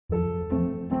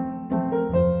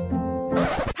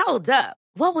Hold up.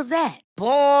 What was that?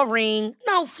 Boring.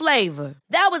 No flavor.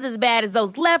 That was as bad as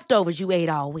those leftovers you ate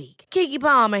all week. Keke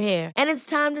Palmer here, and it's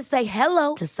time to say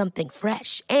hello to something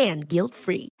fresh and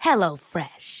guilt-free. Hello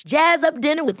Fresh. Jazz up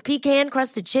dinner with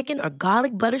pecan-crusted chicken or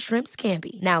garlic butter shrimp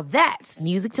scampi. Now that's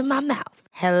music to my mouth.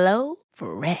 Hello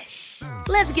Fresh.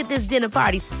 Let's get this dinner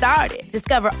party started.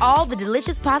 Discover all the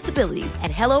delicious possibilities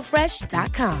at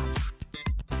hellofresh.com.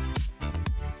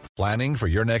 Planning for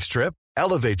your next trip?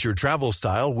 Elevate your travel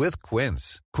style with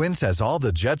Quince. Quince has all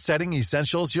the jet-setting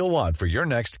essentials you'll want for your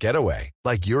next getaway,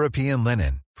 like European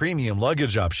linen, premium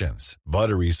luggage options,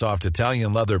 buttery soft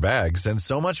Italian leather bags, and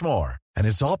so much more. And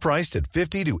it's all priced at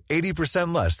 50 to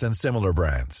 80% less than similar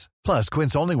brands. Plus,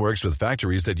 Quince only works with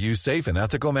factories that use safe and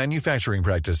ethical manufacturing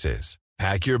practices.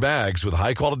 Pack your bags with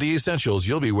high-quality essentials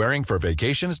you'll be wearing for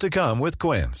vacations to come with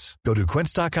Quince. Go to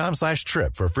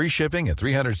quince.com/trip for free shipping and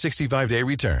 365-day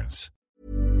returns.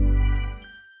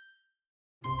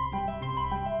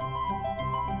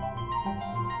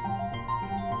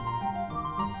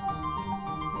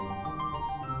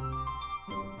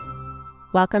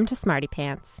 Welcome to Smarty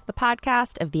Pants, the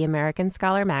podcast of the American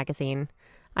Scholar magazine.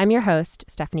 I'm your host,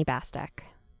 Stephanie Bastek.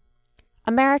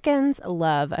 Americans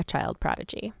love a child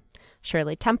prodigy.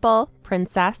 Shirley Temple,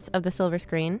 Princess of the Silver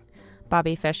Screen,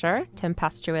 Bobby Fischer,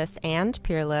 tempestuous and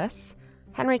peerless,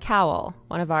 Henry Cowell,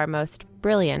 one of our most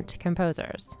brilliant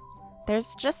composers.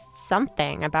 There's just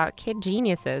something about kid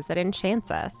geniuses that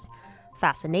enchants us.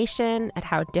 Fascination at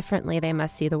how differently they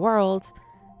must see the world,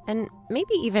 and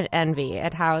maybe even envy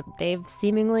at how they've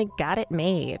seemingly got it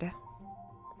made.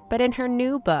 But in her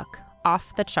new book,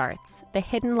 Off the Charts, The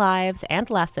Hidden Lives and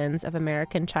Lessons of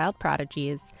American Child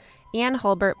Prodigies, Anne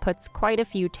Hulbert puts quite a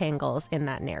few tangles in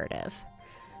that narrative.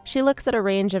 She looks at a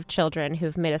range of children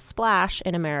who've made a splash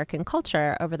in American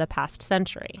culture over the past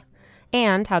century,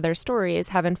 and how their stories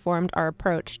have informed our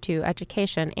approach to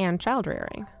education and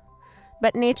child-rearing.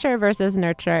 But nature versus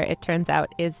nurture, it turns out,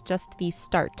 is just the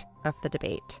start of the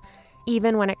debate,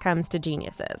 even when it comes to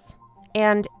geniuses.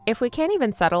 And if we can't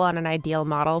even settle on an ideal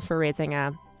model for raising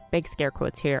a, big scare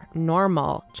quotes here,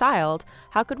 normal child,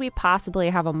 how could we possibly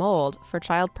have a mold for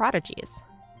child prodigies?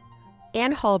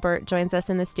 Anne Hulbert joins us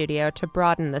in the studio to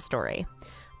broaden the story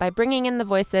by bringing in the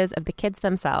voices of the kids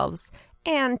themselves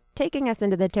and taking us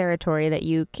into the territory that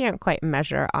you can't quite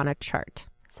measure on a chart,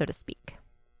 so to speak.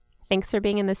 Thanks for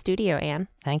being in the studio, Anne.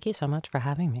 Thank you so much for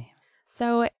having me.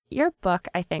 So your book,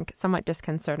 I think, somewhat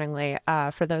disconcertingly,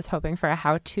 for those hoping for a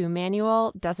how-to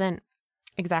manual, doesn't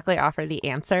exactly offer the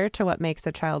answer to what makes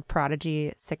a child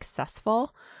prodigy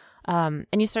successful. And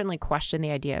you certainly question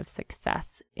the idea of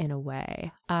success in a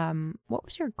way. What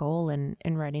was your goal in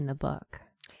writing the book?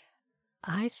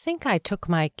 I think I took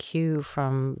my cue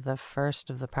from the first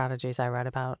of the prodigies I read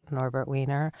about, Norbert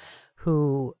Wiener,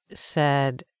 who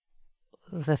said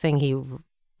the thing he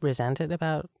resented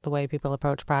about the way people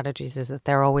approach prodigies is that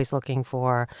they're always looking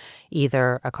for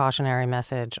either a cautionary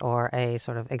message or a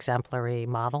sort of exemplary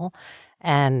model.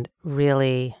 And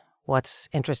really what's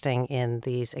interesting in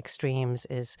these extremes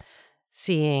is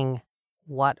seeing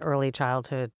what early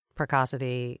childhood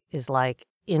precocity is like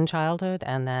in childhood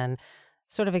and then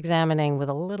sort of examining with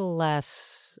a little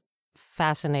less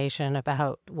fascination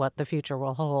about what the future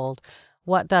will hold,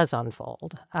 what does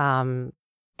unfold.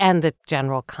 And the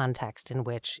general context in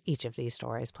which each of these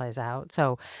stories plays out.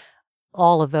 So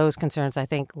all of those concerns, I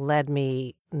think, led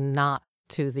me not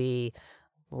to the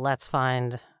let's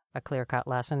find a clear-cut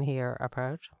lesson here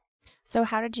approach. So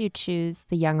how did you choose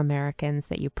the young Americans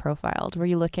that you profiled? Were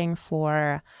you looking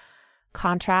for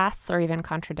contrasts or even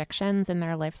contradictions in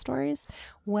their life stories?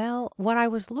 Well, what I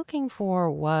was looking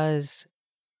for was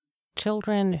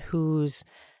children whose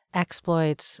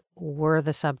exploits were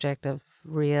the subject of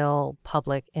real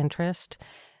public interest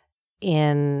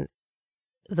in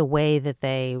the way that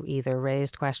they either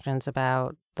raised questions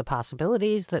about the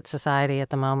possibilities that society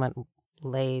at the moment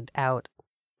laid out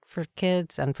for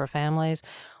kids and for families,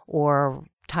 or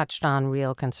touched on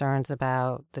real concerns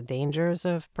about the dangers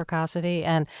of precocity.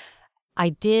 And I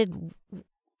did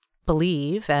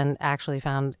believe, and actually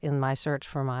found in my search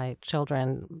for my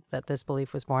children that this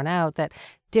belief was borne out, that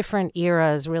different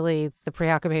eras, really, the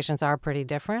preoccupations are pretty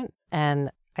different.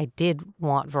 And I did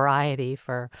want variety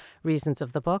for reasons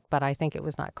of the book, but I think it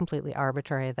was not completely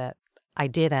arbitrary that I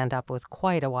did end up with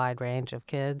quite a wide range of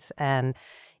kids, and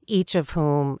each of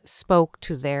whom spoke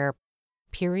to their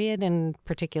period in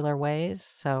particular ways.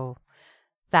 So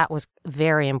that was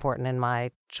very important in my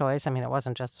choice. I mean, it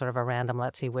wasn't just sort of a random,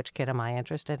 let's see, which kid am I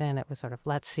interested in? It was sort of,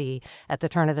 let's see, at the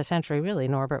turn of the century, really,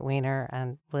 Norbert Wiener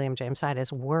and William James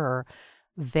Sidis were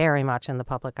very much in the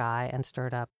public eye and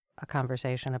stirred up a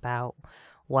conversation about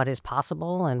what is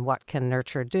possible and what can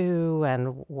nurture do,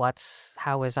 and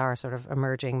how is our sort of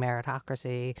emerging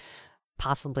meritocracy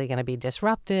possibly going to be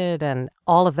disrupted, and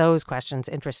all of those questions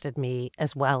interested me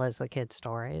as well as the kids'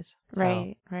 stories.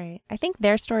 Right. I think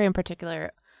their story in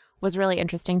particular was really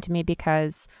interesting to me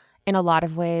because in a lot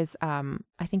of ways,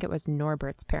 I think it was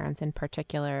Norbert's parents in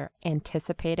particular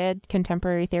anticipated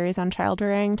contemporary theories on child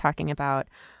rearing, talking about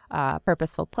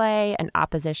purposeful play and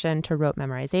opposition to rote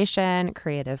memorization,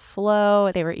 creative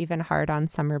flow. They were even hard on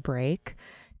summer break.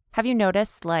 Have you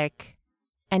noticed like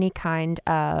any kind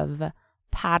of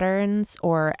patterns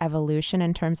or evolution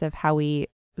in terms of how we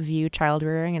view child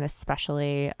rearing, and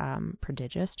especially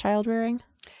prodigious child rearing?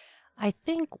 I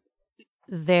think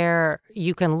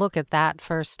you can look at that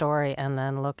first story and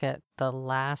then look at the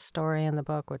last story in the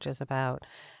book, which is about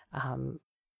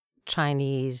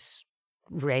Chinese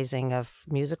raising of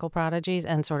musical prodigies,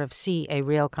 and sort of see a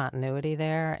real continuity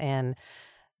there in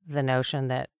the notion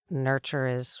that nurture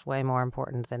is way more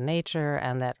important than nature,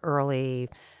 and that early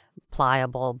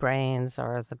pliable brains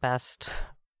are the best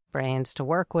brains to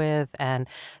work with, and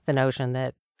the notion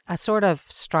that a sort of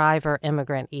striver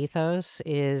immigrant ethos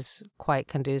is quite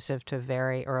conducive to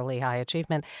very early high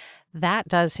achievement. That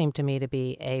does seem to me to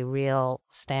be a real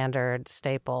standard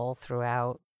staple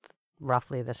throughout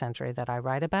roughly the century that I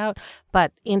write about,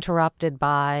 but interrupted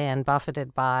by and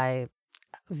buffeted by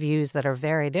views that are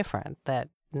very different, that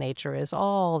nature is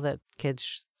all, that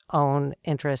kids' own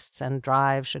interests and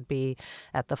drive should be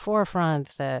at the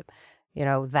forefront, that,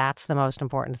 that's the most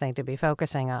important thing to be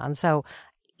focusing on. So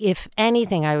if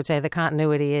anything, I would say the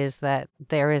continuity is that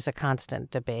there is a constant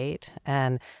debate,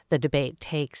 and the debate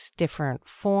takes different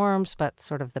forms, but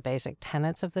sort of the basic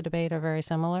tenets of the debate are very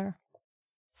similar.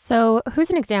 So who's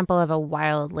an example of a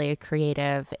wildly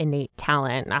creative, innate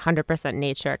talent, 100%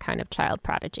 nature kind of child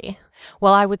prodigy?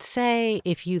 Well, I would say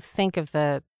if you think of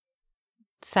the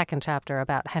second chapter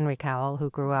about Henry Cowell,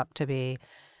 who grew up to be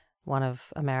one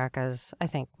of America's, I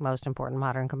think, most important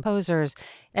modern composers,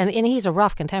 and he's a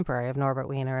rough contemporary of Norbert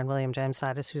Wiener and William James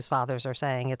Sidis, whose fathers are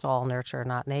saying it's all nurture,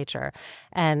 not nature.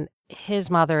 And his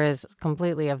mother is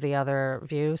completely of the other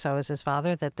view, so is his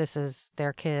father, that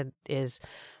their kid is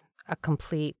a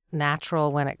complete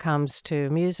natural when it comes to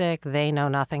music. They know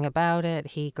nothing about it.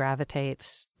 He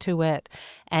gravitates to it.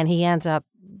 And he ends up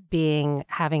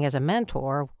having as a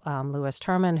mentor Louis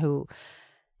Terman, who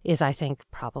is, I think,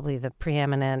 probably the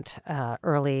preeminent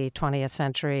early 20th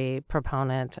century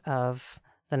proponent of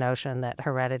the notion that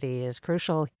heredity is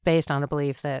crucial, based on a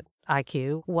belief that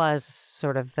IQ was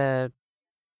sort of the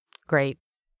great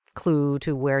clue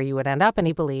to where you would end up. And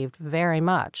he believed very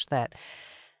much that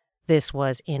this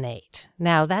was innate.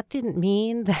 Now, that didn't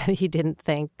mean that he didn't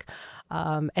think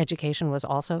education was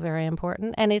also very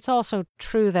important. And it's also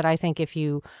true that I think if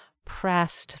you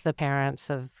pressed the parents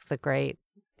of the great,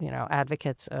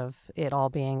 advocates of it all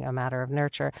being a matter of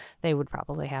nurture, they would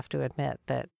probably have to admit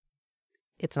that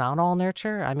it's not all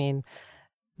nurture. I mean,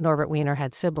 Norbert Wiener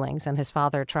had siblings, and his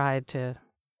father tried to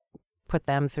put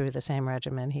them through the same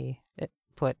regimen he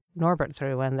put Norbert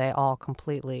through, and they all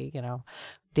completely,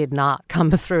 did not come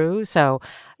through. So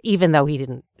even though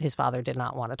his father did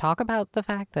not want to talk about the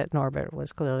fact that Norbert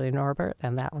was clearly Norbert,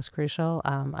 and that was crucial,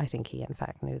 I think he in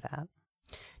fact knew that.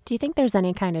 Do you think there's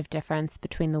any kind of difference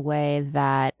between the way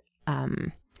that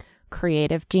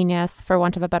creative genius, for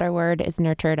want of a better word, is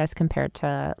nurtured as compared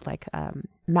to like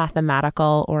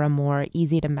mathematical or a more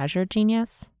easy to measure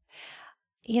genius?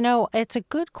 It's a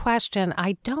good question.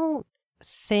 I don't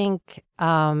think,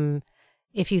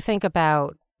 if you think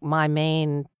about my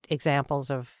main examples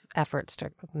of efforts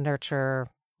to nurture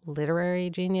literary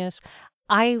genius,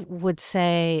 I would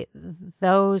say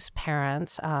those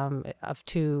parents of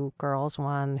two girls,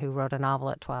 one who wrote a novel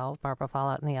at 12, Barbara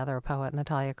Follett, and the other a poet,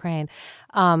 Natalia Crane,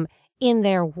 in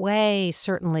their way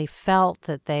certainly felt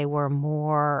that they were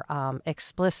more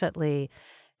explicitly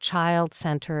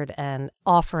child-centered and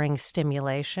offering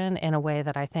stimulation in a way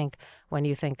that I think when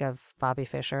you think of Bobby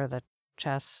Fischer, the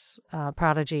chess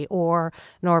prodigy, or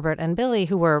Norbert and Billy,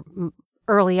 who were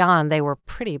early on, they were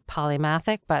pretty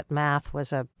polymathic, but math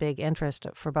was a big interest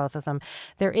for both of them.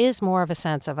 There is more of a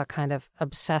sense of a kind of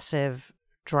obsessive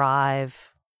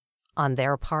drive on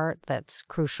their part that's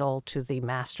crucial to the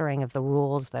mastering of the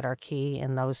rules that are key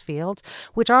in those fields,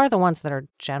 which are the ones that are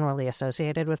generally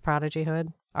associated with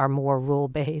prodigyhood, are more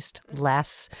rule-based,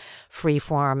 less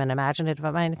free-form and imaginative.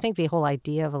 I mean, I think the whole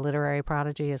idea of a literary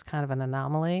prodigy is kind of an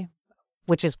anomaly,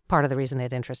 which is part of the reason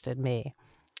it interested me.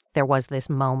 There was this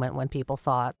moment when people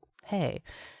thought, hey,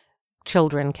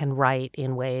 children can write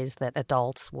in ways that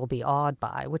adults will be awed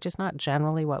by, which is not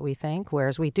generally what we think,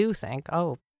 whereas we do think,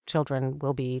 oh, children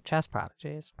will be chess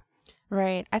prodigies.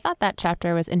 Right. I thought that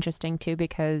chapter was interesting, too,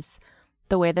 because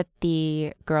the way that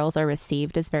the girls are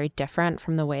received is very different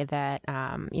from the way that,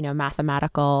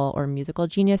 mathematical or musical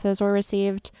geniuses were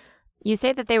received. You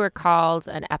say that they were called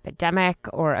an epidemic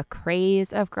or a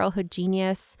craze of girlhood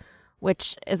genius,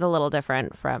 which is a little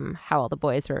different from how all the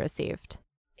boys were received.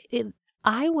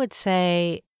 I would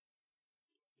say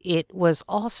it was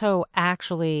also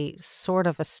actually sort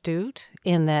of astute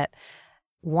in that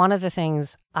one of the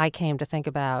things I came to think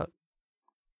about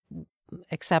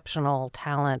exceptional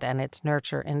talent and its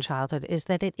nurture in childhood is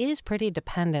that it is pretty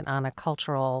dependent on a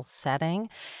cultural setting.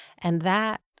 And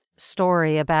that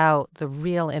story about the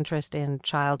real interest in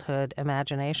childhood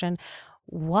imagination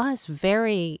was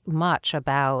very much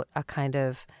about a kind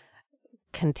of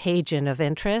contagion of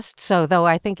interest. So though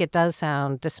I think it does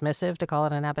sound dismissive to call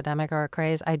it an epidemic or a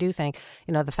craze, I do think,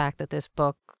 the fact that this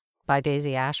book by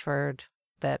Daisy Ashford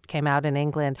that came out in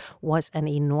England was an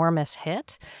enormous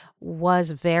hit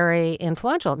was very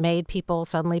influential. It made people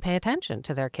suddenly pay attention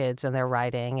to their kids and their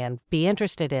writing and be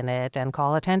interested in it and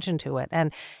call attention to it.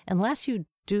 And unless you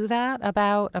do that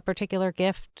about a particular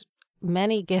gift,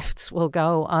 many gifts will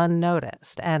go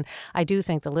unnoticed. And I do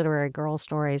think the literary girl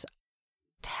stories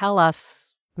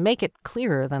make it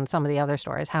clearer than some of the other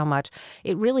stories how much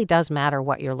it really does matter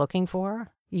what you're looking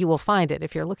for. You will find it.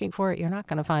 If you're looking for it, you're not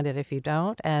going to find it if you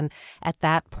don't. And at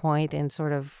that point in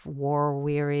sort of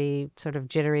war-weary, sort of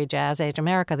jittery jazz age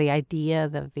America, the idea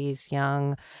that these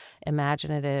young,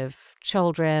 imaginative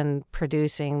children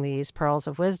producing these pearls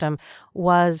of wisdom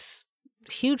was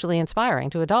hugely inspiring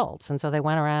to adults. And so they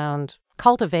went around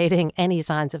cultivating any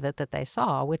signs of it that they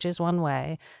saw, which is one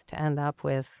way to end up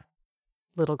with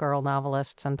little girl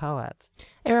novelists and poets.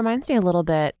 It reminds me a little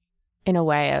bit, in a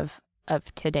way, of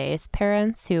today's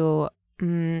parents who,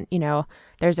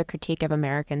 there's a critique of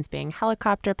Americans being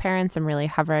helicopter parents and really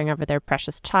hovering over their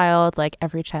precious child. Like,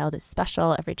 every child is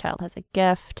special. Every child has a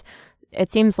gift.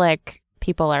 It seems like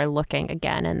people are looking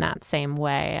again in that same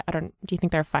way. Do you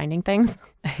think they're finding things?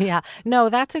 Yeah. No,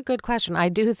 that's a good question. I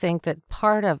do think that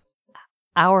part of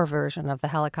our version of the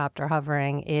helicopter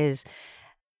hovering is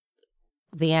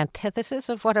the antithesis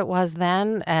of what it was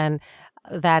then. And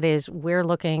that is, we're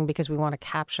looking because we want to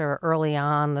capture early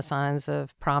on the signs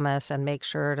of promise and make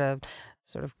sure to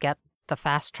sort of get the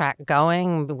fast track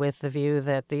going with the view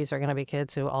that these are going to be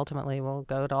kids who ultimately will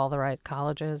go to all the right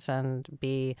colleges and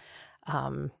be,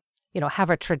 have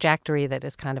a trajectory that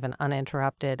is kind of an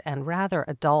uninterrupted and rather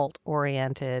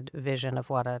adult-oriented vision of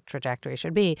what a trajectory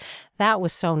should be. That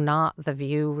was so not the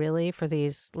view, really, for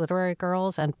these literary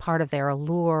girls. And part of their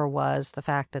allure was the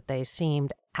fact that they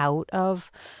seemed out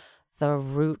of the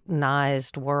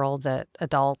routinized world that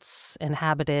adults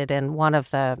inhabited. And one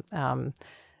of the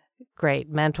great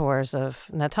mentors of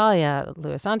Natalia,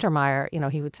 Louis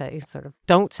Untermeyer, he would say sort of,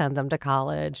 don't send them to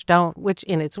college, which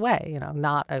in its way,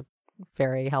 not a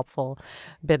very helpful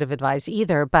bit of advice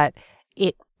either. But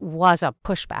it was a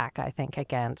pushback, I think,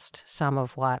 against some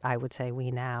of what I would say we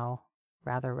now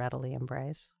rather readily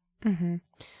embrace.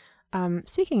 Mm-hmm.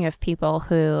 Speaking of people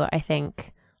who I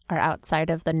think are outside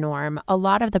of the norm, a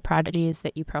lot of the prodigies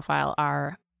that you profile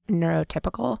are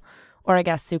neurotypical, or I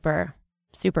guess super,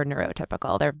 super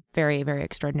neurotypical. They're very, very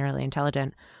extraordinarily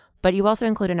intelligent. But you also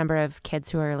include a number of kids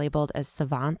who are labeled as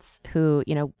savants who,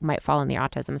 might fall in the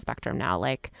autism spectrum now,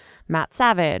 like Matt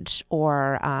Savage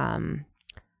or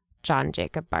John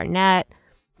Jacob Barnett.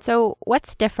 So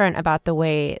what's different about the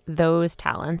way those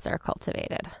talents are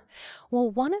cultivated?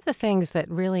 Well, one of the things that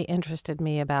really interested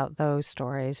me about those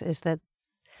stories is that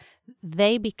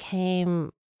they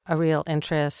became a real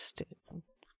interest.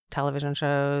 Television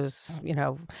shows,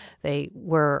 they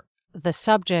were the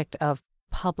subject of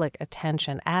public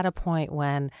attention at a point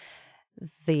when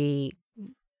the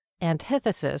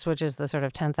antithesis, which is the sort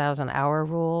of 10,000-hour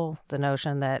rule, the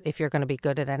notion that if you're going to be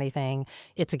good at anything,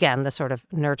 it's, again, the sort of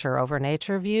nurture over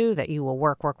nature view that you will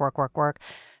work.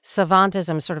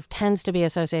 Savantism sort of tends to be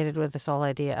associated with this whole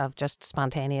idea of just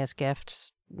spontaneous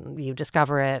gifts. You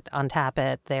discover it, untap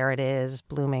it, there it is,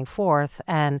 blooming forth.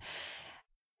 And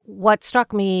what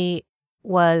struck me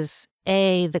was,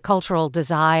 the cultural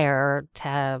desire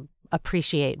to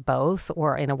appreciate both,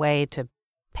 or in a way to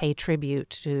pay tribute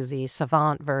to the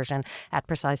savant version at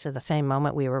precisely the same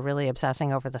moment we were really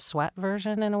obsessing over the sweat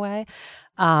version in a way.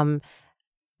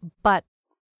 But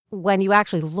when you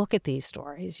actually look at these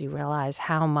stories, you realize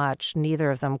how much neither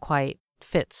of them quite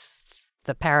fits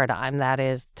the paradigm. That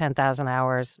is 10,000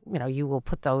 hours, you will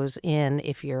put those in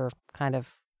if you're kind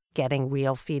of getting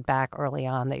real feedback early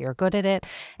on that you're good at it.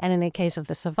 And in the case of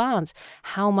the savants,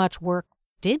 how much work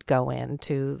did go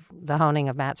into the honing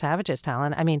of Matt Savage's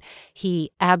talent. I mean,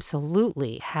 he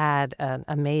absolutely had an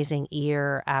amazing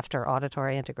ear after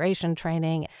auditory integration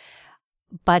training,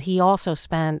 but he also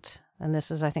spent, and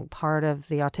this is, I think, part of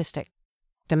the autistic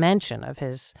dimension of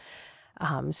his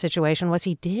situation, was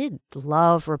he did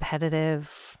love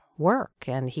repetitive work,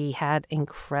 and he had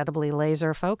incredibly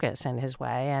laser focus in his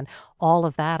way, and all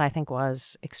of that, I think,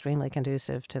 was extremely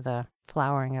conducive to the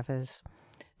flowering of his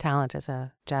talent as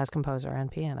a jazz composer and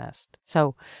pianist.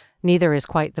 So neither is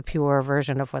quite the pure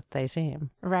version of what they seem.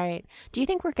 Right. Do you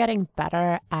think we're getting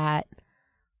better at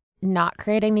not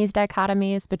creating these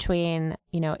dichotomies between,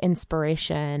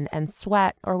 inspiration and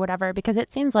sweat or whatever? Because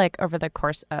it seems like over the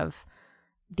course of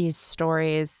these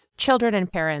stories, children and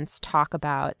parents talk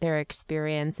about their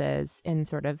experiences in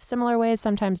sort of similar ways,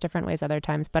 sometimes different ways, other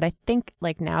times. But I think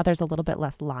like now there's a little bit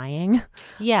less lying.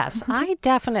 Yes, I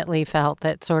definitely felt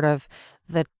that sort of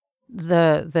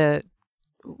the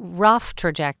rough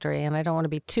trajectory, and I don't want to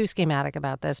be too schematic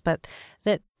about this, but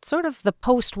that sort of the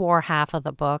post-war half of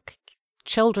the book,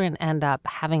 children end up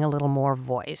having a little more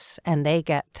voice, and they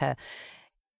get to,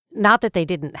 not that they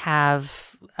didn't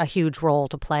have a huge role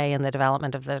to play in the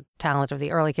development of the talent of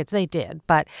the early kids, they did,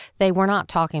 but they were not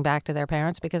talking back to their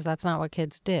parents because that's not what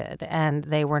kids did. And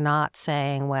they were not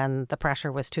saying when the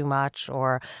pressure was too much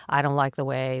or I don't like the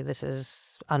way this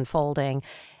is unfolding.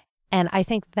 And I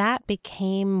think that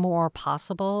became more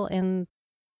possible in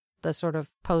the sort of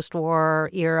post-war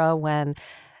era when,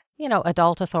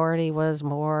 adult authority was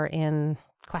more in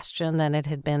question than it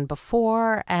had been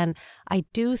before. And I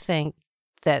do think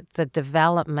that the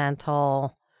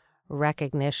developmental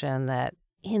recognition that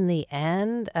in the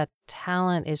end, a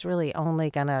talent is really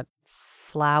only going to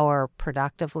flower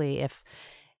productively if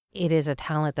it is a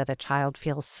talent that a child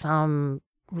feels some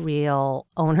real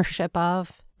ownership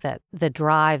of, that the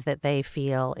drive that they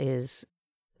feel is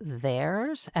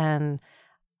theirs. And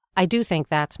I do think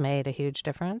that's made a huge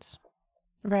difference.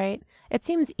 Right. It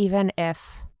seems even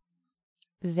if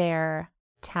their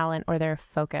talent or their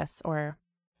focus or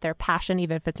their passion,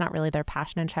 even if it's not really their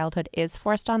passion in childhood, is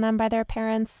forced on them by their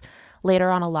parents, later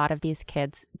on a lot of these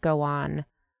kids go on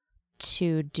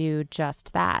to do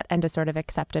just that and to sort of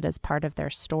accept it as part of their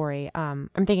story. I'm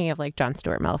thinking of like John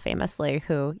Stuart Mill famously,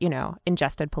 who,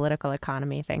 ingested political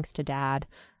economy thanks to dad,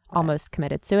 almost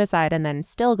committed suicide, and then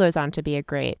still goes on to be a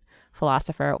great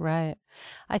philosopher. Right.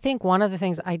 I think one of the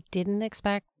things I didn't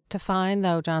expect to find,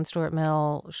 though John Stuart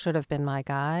Mill should have been my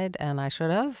guide, and I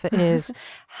should have, is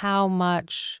how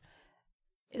much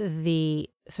the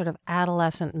sort of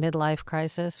adolescent midlife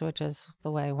crisis, which is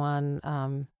the way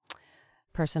one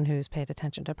person who's paid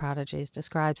attention to prodigies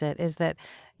describes it, is that,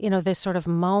 this sort of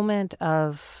moment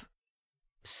of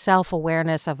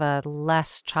self-awareness of a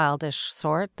less childish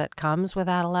sort that comes with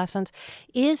adolescence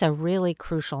is a really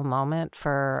crucial moment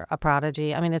for a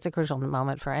prodigy. I mean, it's a crucial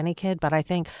moment for any kid, but I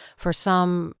think for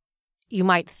some, you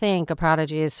might think a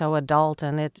prodigy is so adult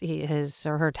and his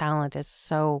or her talent is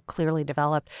so clearly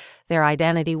developed, their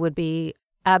identity would be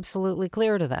absolutely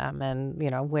clear to them, and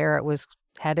where it was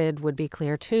headed would be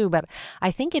clear too. But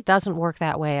I think it doesn't work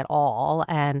that way at all.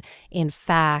 And in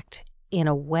fact, in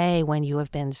a way, when you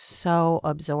have been so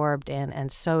absorbed in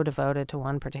and so devoted to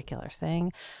one particular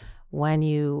thing, when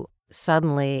you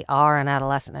suddenly are an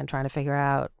adolescent and trying to figure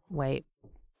out, wait,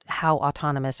 how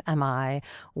autonomous am I?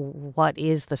 What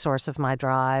is the source of my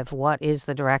drive? What is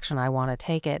the direction I want to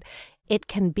take it? It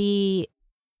can be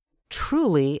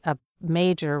truly a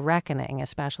major reckoning,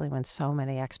 especially when so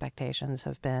many expectations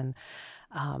have been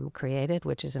created,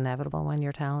 which is inevitable when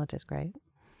your talent is great.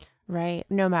 Right.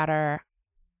 No matter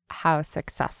how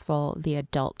successful the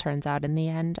adult turns out in the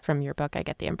end, from your book, I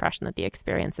get the impression that the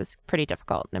experience is pretty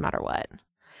difficult no matter what.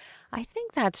 I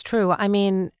think that's true. I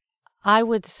mean, I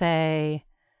would say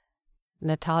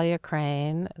Natalia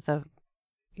Crane, the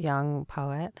young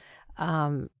poet,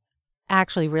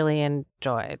 actually really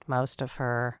enjoyed most of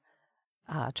her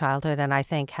childhood, and I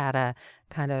think had a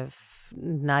kind of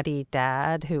nutty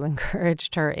dad who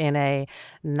encouraged her in a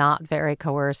not very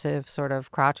coercive, sort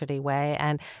of crotchety way,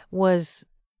 and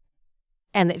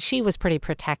that she was pretty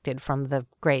protected from the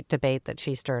great debate that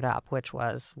she stirred up, which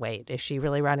was, wait, is she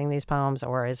really writing these poems,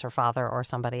 or is her father or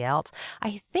somebody else?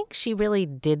 I think she really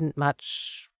didn't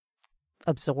much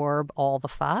absorb all the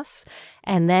fuss.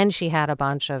 And then she had a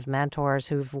bunch of mentors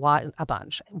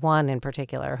one in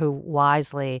particular, who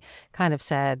wisely kind of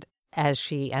said, as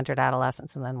she entered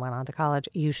adolescence and then went on to college,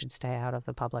 you should stay out of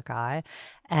the public eye.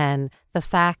 And the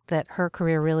fact that her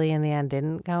career really in the end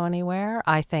didn't go anywhere,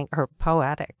 I think, her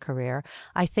poetic career,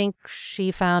 I think she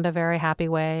found a very happy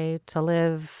way to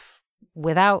live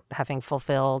without having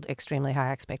fulfilled extremely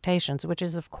high expectations, which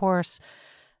is, of course,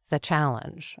 the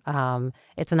challenge.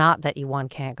 It's not that one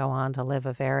can't go on to live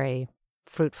a very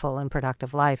fruitful and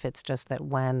productive life. It's just that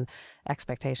when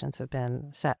expectations have been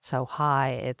set so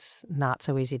high, it's not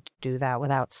so easy to do that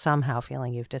without somehow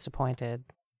feeling you've disappointed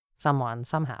someone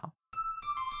somehow.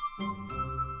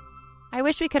 I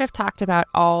wish we could have talked about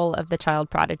all of the child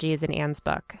prodigies in Anne's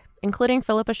book, including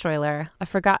Philippa Schuyler, a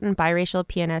forgotten biracial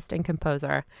pianist and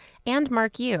composer, and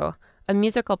Mark Yu, a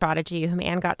musical prodigy whom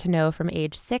Anne got to know from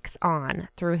age 6 on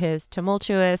through his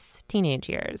tumultuous teenage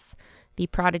years, the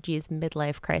prodigy's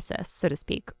midlife crisis, so to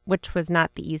speak, which was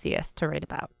not the easiest to write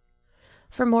about.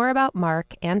 For more about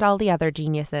Mark and all the other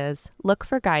geniuses, look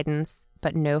for guidance,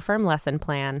 but no firm lesson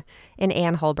plan, in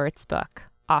Anne Hulbert's book,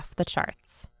 Off the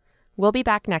Charts. We'll be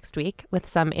back next week with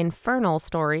some infernal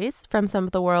stories from some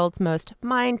of the world's most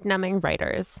mind-numbing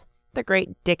writers, the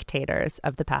great dictators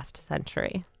of the past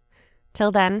century.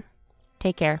 Till then,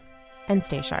 take care and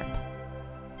stay sharp.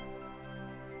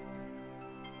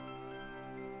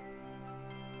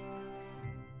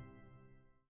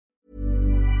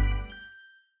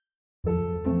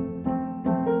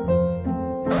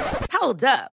 Hold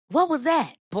up. What was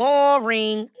that?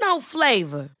 Boring. No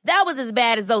flavor. That was as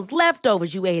bad as those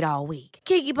leftovers you ate all week.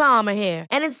 Keke Palmer here,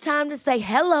 and it's time to say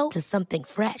hello to something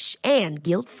fresh and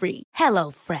guilt-free.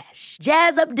 HelloFresh.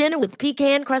 Jazz up dinner with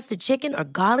pecan-crusted chicken or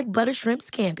garlic butter shrimp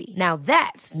scampi. Now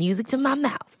that's music to my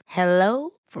mouth.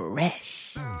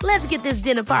 HelloFresh. Let's get this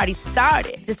dinner party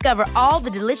started. Discover all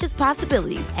the delicious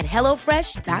possibilities at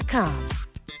HelloFresh.com.